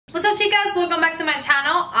What's up, chicas? Welcome back to my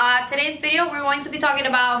channel. Today's video we're going to be talking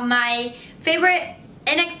about my favorite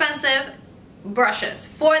inexpensive brushes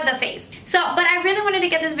for the face. But I really wanted to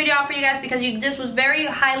get this video out for you guys because this was very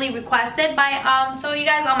highly requested by some of you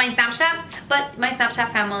guys on my Snapchat. But my Snapchat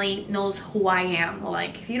family knows who I am.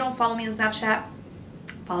 Like, if you don't follow me on Snapchat,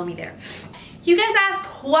 follow me there. You guys asked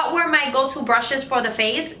what were my go-to brushes for the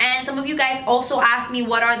face, and some of you guys also asked me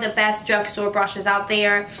what are the best drugstore brushes out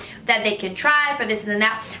there that they can try for this and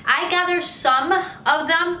that. I gathered some of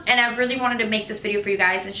them, and I really wanted to make this video for you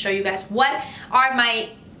guys and show you guys what are my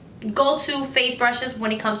go-to face brushes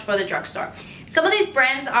when it comes for the drugstore. Some of these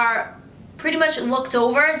brands are pretty much looked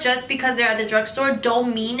over. Just because they're at the drugstore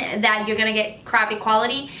don't mean that you're gonna get crappy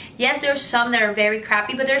quality. Yes, there's some that are very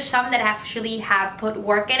crappy, but there's some that actually have put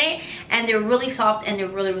work in it and they're really soft and they're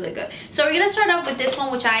really good. So we're gonna start off with this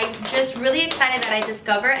one, which I just really excited that I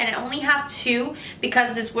discovered, and I only have two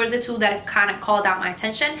because these were the two that kind of called out my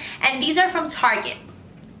attention, and these are from Target.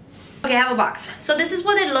 Okay, I have a box. So this is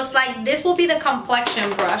what it looks like. This will be the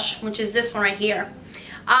Complexion brush, which is this one right here.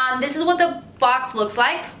 This is what the box looks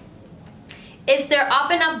like. It's their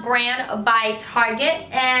Up and Up brand by Target,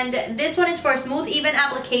 and this one is for smooth, even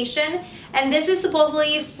application, and this is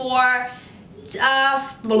supposedly for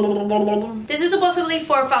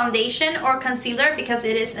foundation or concealer because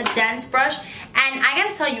it is a dense brush, and I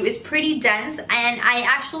gotta tell you, it's pretty dense, and I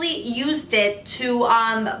actually used it to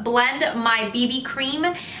blend my BB cream,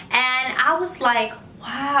 and I was like,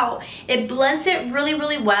 wow, it blends it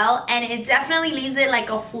really well, and it definitely leaves it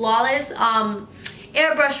like a flawless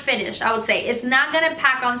airbrush finish. I would say it's not gonna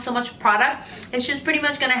pack on so much product. It's just pretty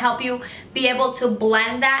much gonna help you be able to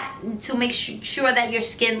blend that to make sure that your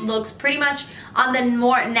skin looks pretty much on the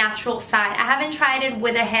more natural side. I haven't tried it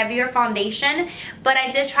with a heavier foundation, but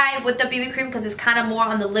I did try it with the BB cream because it's kind of more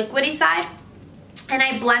on the liquidy side, and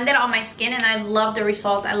I blended on my skin and I loved the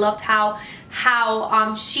results. I loved how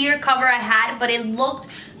sheer cover I had, but it looked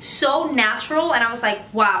so natural, and I was like,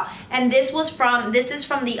 wow. And this is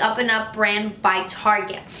from the Up and Up brand by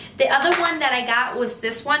Target. The other one that I got was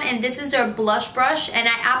this one, and this is their blush brush, and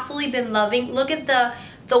I absolutely been loving. Look at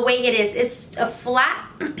the way it is. It's a flat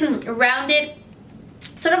rounded,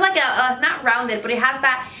 sort of like a not rounded, but it has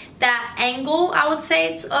that angle, I would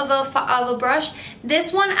say, it's of a brush.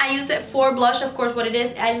 This one I use it for blush, of course. What it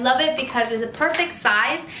is, I love it because it's a perfect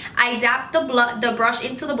size. I dab the brush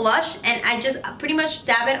into the blush, and I just pretty much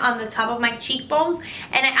dab it on the top of my cheekbones,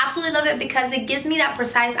 and I absolutely love it because it gives me that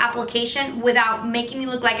precise application without making me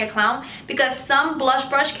look like a clown, because some blush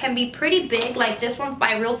brush can be pretty big, like this one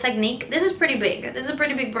by Real Technique. This is pretty big. This is a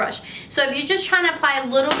pretty big brush. So if you're just trying to apply a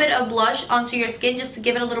little bit of blush onto your skin just to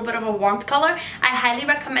give it a little bit of a warmth color, I highly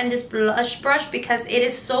recommend this blush brush because it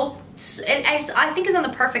is I think it's on the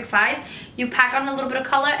perfect size. You pack on a little bit of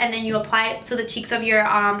color and then you apply it to the cheeks of your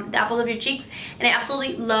the apples of your cheeks, and I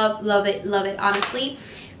absolutely love it honestly.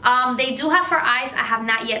 They do have for eyes. I have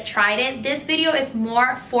not yet tried it. This video is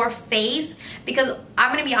more for face because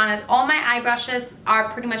I'm gonna be honest, all my eye brushes are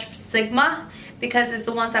pretty much Sigma because it's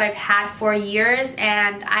the ones that I've had for years,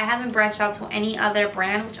 and I haven't branched out to any other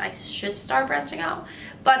brand, which I should start branching out,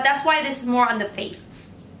 but that's why this is more on the face.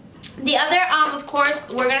 The other, of course,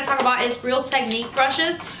 we're going to talk about is Real Technique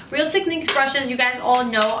brushes. Real Techniques brushes, you guys all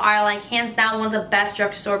know, are like hands down one of the best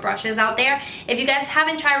drugstore brushes out there. If you guys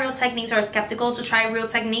haven't tried Real Techniques or are skeptical to try Real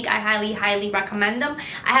Technique, I highly recommend them.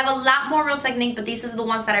 I have a lot more Real Technique, but these are the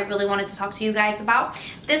ones that I really wanted to talk to you guys about.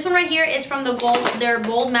 This one right here is from their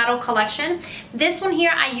Gold Medal collection. This one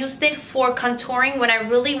here, I used it for contouring when I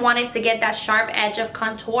really wanted to get that sharp edge of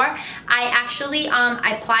contour. I actually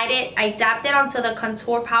I applied it, I dabbed it onto the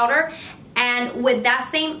contour powder, and with that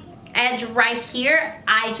same edge right here,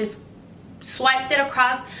 I just swiped it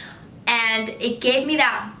across, and it gave me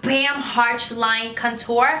that bam harsh line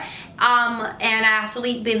contour, and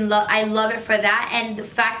I love it for that. And the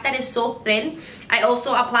fact that it's so thin, I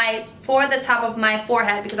also apply it for the top of my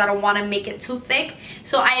forehead because I don't want to make it too thick.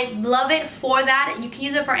 So I love it for that. You can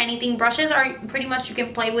use it for anything. Brushes are pretty much, you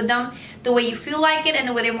can play with them the way you feel like it and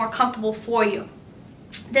the way they're more comfortable for you.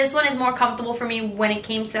 This one is more comfortable for me when it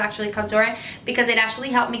came to actually contouring because it actually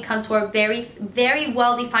helped me contour very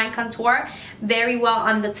well defined contour, very well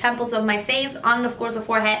on the temples of my face, on of course the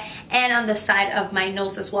forehead, and on the side of my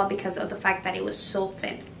nose as well because of the fact that it was so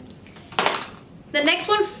thin. The next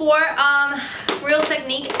one for Real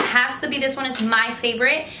Technique has to be, this one is my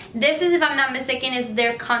favorite. This is, if I'm not mistaken, is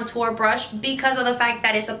their contour brush, because of the fact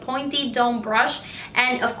that it's a pointy dome brush,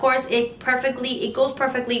 and of course it goes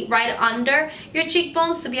perfectly right under your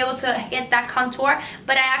cheekbones to be able to get that contour.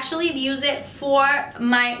 But I actually use it for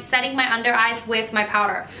setting my under eyes with my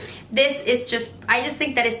powder. This is just, I just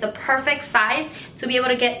think that it's the perfect size to be able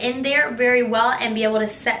to get in there very well and be able to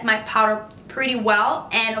set my powder pretty well,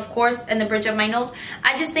 and of course in the bridge of my nose.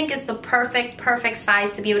 I just think it's the perfect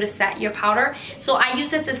size to be able to set your powder. So I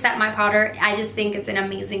use it to set my powder. I just think it's an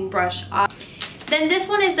amazing brush. Then this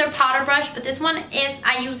one is their powder brush, but this one is,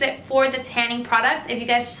 I use it for the tanning products. If you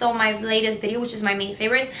guys saw my latest video, which is my main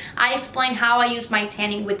favorite, I explain how I use my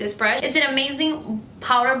tanning with this brush. It's an amazing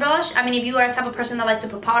powder brush. I mean, if you are a type of person that likes to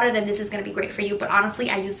put powder, then this is going to be great for you. But honestly,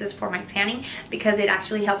 I use this for my tanning because it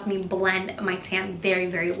actually helps me blend my tan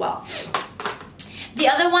very well. The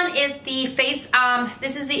other one is the face,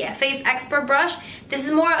 this is the Face Expert brush. This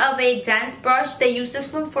is more of a dense brush. They use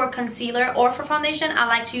this one for concealer or for foundation. I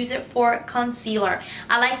like to use it for concealer.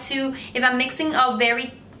 I like to, if I'm mixing a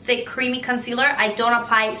very thick creamy concealer, I don't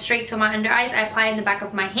apply it straight to my under eyes. I apply it in the back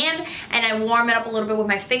of my hand and I warm it up a little bit with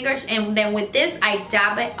my fingers, and then with this I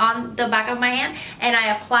dab it on the back of my hand and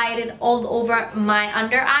I apply it all over my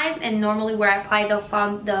under eyes, and normally where I apply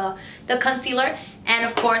the concealer, and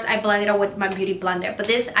of course I blend it out with my beauty blender. But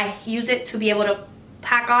this, I use it to be able to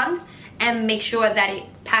pack on and make sure that it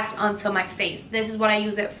packs onto my face. This is what I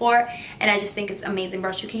use it for, and I just think it's an amazing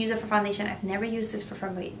brush. You can use it for foundation. I've never used this for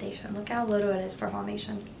foundation. Look how little it is for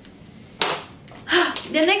foundation.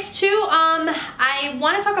 The next two, I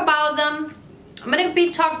want to talk about them. I'm going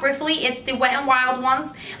to talk briefly. It's the Wet n Wild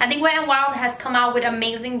ones. I think Wet n Wild has come out with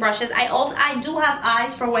amazing brushes. I do have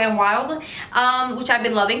eyes for Wet n Wild, which I've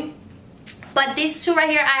been loving. But these two right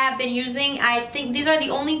here I have been using. I think these are the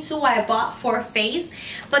only two I bought for face.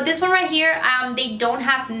 But this one right here, they don't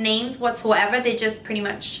have names whatsoever. They just pretty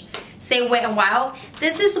much say Wet n Wild.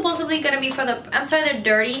 This is supposedly going to be for the, I'm sorry they're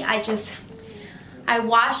dirty. I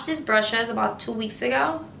washed these brushes about 2 weeks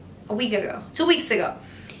ago. 2 weeks ago.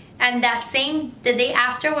 And the day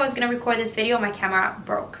after I was going to record this video, my camera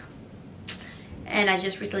broke. And I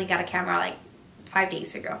just recently got a camera like 5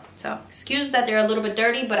 days ago. So excuse that they're a little bit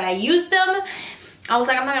dirty, but I used them. I was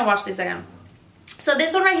like, I'm not gonna wash this again. So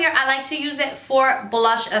this one right here, I like to use it for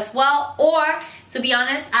blush as well, or to be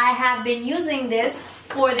honest, I have been using this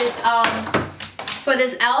for this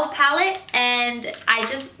e.l.f. palette, and I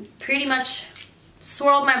just pretty much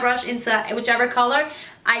swirled my brush into whichever color.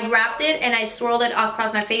 I grabbed it and I swirled it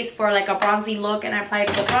across my face for like a bronzy look, and I applied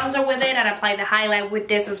the bronzer with it and I applied the highlight with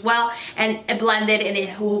this as well, and it blended, and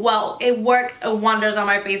it worked wonders on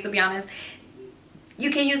my face, to be honest. You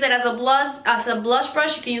can use it as a blush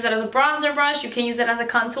brush, you can use it as a bronzer brush, you can use it as a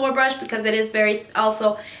contour brush, because it is it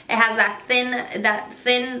has that thin,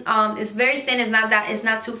 it's very thin, it's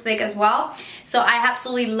not too thick as well. So I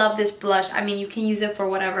absolutely love this blush. I mean, you can use it for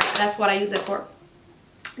whatever. That's what I use it for.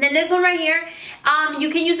 Then this one right here, you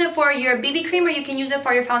can use it for your BB cream, or you can use it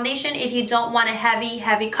for your foundation. If you don't want a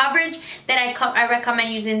heavy coverage, then I recommend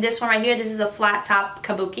using this one right here. This is a flat top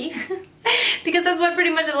kabuki. Because that's what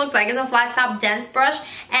pretty much it looks like. It's a flat top dense brush,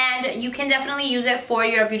 and you can definitely use it for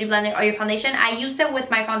your beauty blender or your foundation. I used it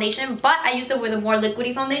with my foundation, but I used it with a more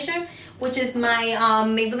liquidy foundation, which is my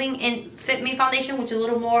Maybelline Fit Me foundation, which is a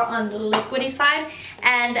little more on the liquidy side.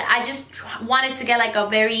 And I just wanted to get like a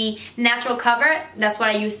very natural cover. That's what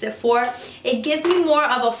I used it for. It gives me more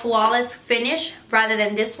of a flawless finish rather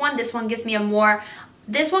than this one. This one gives me a more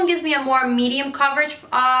medium coverage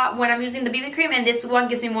when I'm using the BB cream, and this one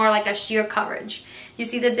gives me more like a sheer coverage. You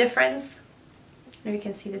see the difference? Maybe you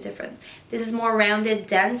can see the difference. This is more rounded,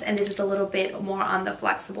 dense, and this is a little bit more on the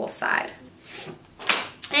flexible side.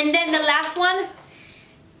 And then the last one,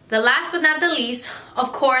 the last but not the least,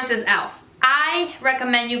 of course, is e.l.f. I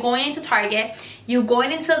recommend you going into Target, you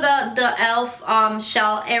going into the e.l.f.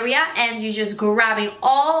 shell area, and you just grabbing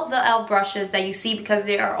all the e.l.f. brushes that you see, because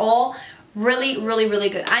they are all really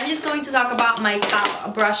good. I'm just going to talk about my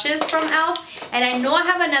top brushes from e.l.f. and I know I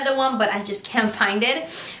have another one, but I just can't find it.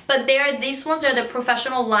 But these ones are the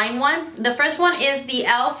professional line one. The first one is the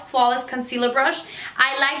e.l.f. Flawless Concealer Brush.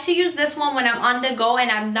 I like to use this one when I'm on the go and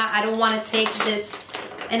I don't want to take this,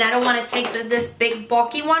 and I don't want to take this big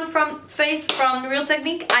bulky one from Real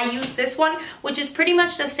Technique. I use this one, which is pretty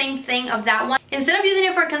much the same thing of that one. Instead of using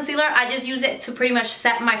it for concealer, I just use it to pretty much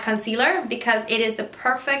set my concealer, because it is the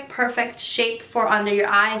perfect shape for under your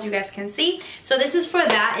eye, as you guys can see. So this is for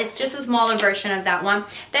that. It's just a smaller version of that one.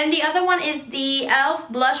 Then the other one is the e.l.f.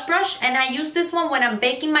 Blush Brush, and I use this one when I'm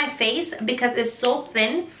baking my face because it's so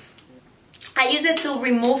thin. I use it to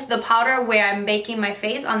remove the powder where I'm baking my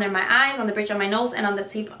face, under my eyes, on the bridge of my nose, and on the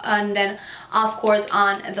tip, and then of course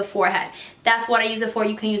on the forehead. That's what I use it for.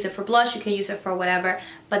 You can use it for blush, you can use it for whatever,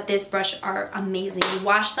 but this brush are amazing. You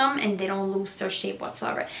wash them and they don't lose their shape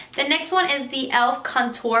whatsoever. The next one is the e.l.f.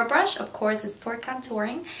 contour brush. Of course, it's for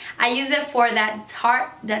contouring. I use it for that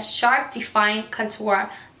sharp, defined contour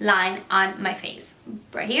line on my face.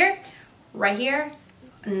 Right here,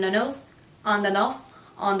 on the nose, on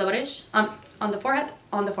the bridge, on the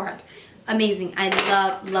forehead. Amazing. I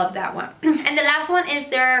love that one. And the last one is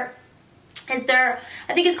their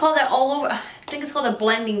I think it's called a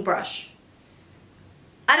blending brush.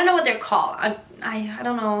 I don't know what they're called. I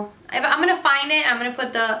don't know. I'm gonna find it. I'm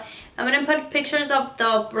gonna put pictures of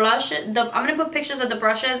the brush. I'm gonna put pictures of the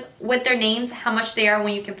brushes with their names, how much they are,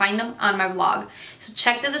 when you can find them on my blog. So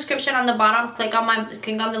check the description on the bottom. Click on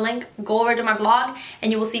the link. Go over to my blog,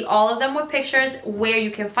 and you will see all of them with pictures, where you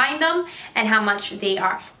can find them and how much they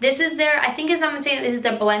are. This is their, I think it's, I'm gonna say this is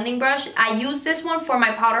the blending brush. I use this one for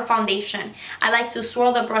my powder foundation. I like to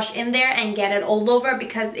swirl the brush in there and get it all over,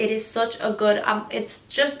 because it is such a good. It's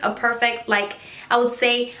just a perfect, like I would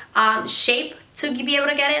say, shape to be able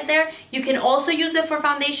to get it there. You can also use it for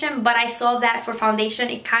foundation, but I saw that for foundation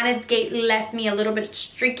it kind of left me a little bit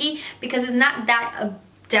streaky, because it's not that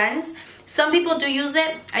dense. Some people do use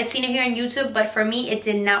it. I've seen it here on YouTube, but for me it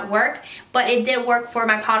did not work. But it did work for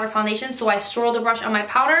my powder foundation, so I swirl the brush on my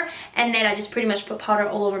powder, and then I just pretty much put powder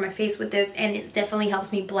all over my face with this, and it definitely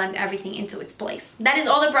helps me blend everything into its place. That is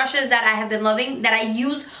all the brushes that I have been loving, that I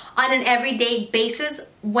use on an everyday basis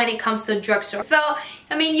when it comes to drugstore. So,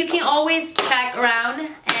 I mean, you can always check around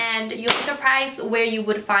and you'll be surprised where you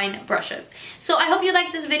would find brushes. So I hope you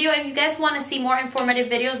liked this video. If you guys want to see more informative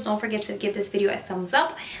videos, don't forget to give this video a thumbs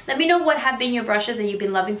up. Let me know what have been your brushes that you've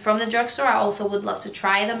been loving from the drugstore. I also would love to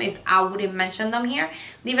try them if I wouldn't mention them here.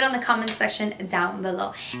 Leave it on the comment section down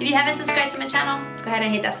below. If you haven't subscribed to my channel, go ahead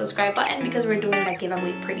and hit that subscribe button, because we're doing that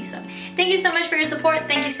giveaway pretty soon. Thank you so much for your support.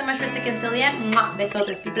 Thank you so much for sticking till the end. Mwah.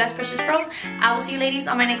 Besotes. Be blessed, precious pearls. I will see you ladies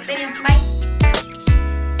on my next video. Bye.